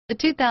The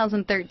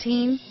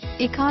 2013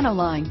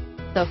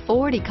 Econoline. The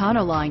Ford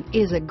Econoline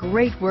is a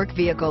great work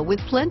vehicle with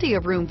plenty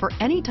of room for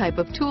any type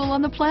of tool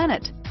on the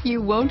planet.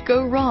 You won't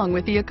go wrong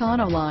with the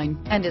Econoline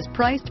and is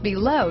priced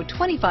below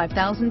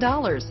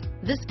 $25,000.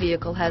 This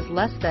vehicle has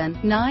less than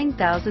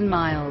 9,000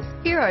 miles.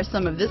 Here are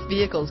some of this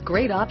vehicle's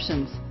great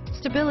options: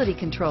 stability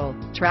control,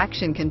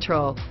 traction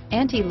control,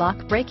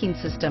 anti-lock braking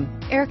system,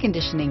 air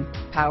conditioning,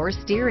 power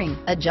steering,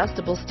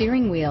 adjustable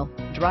steering wheel,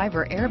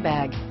 driver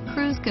airbag,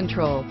 cruise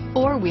control,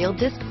 four-wheel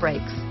disc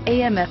brakes,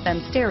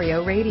 AM/FM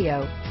stereo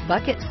radio,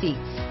 bucket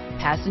seats,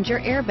 passenger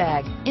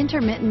airbag,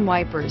 intermittent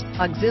wipers,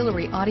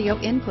 auxiliary audio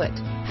input,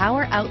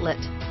 power outlet,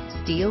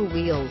 steel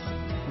wheels,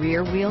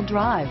 rear wheel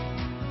drive,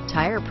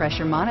 tire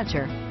pressure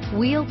monitor,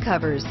 wheel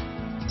covers,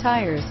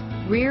 tires,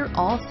 rear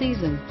all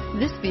season.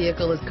 This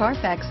vehicle is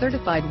Carfax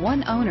certified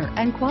one owner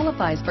and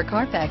qualifies for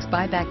Carfax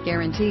buyback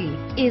guarantee.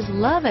 Is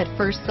love at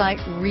first sight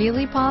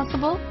really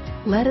possible?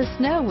 Let us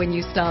know when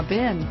you stop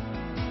in.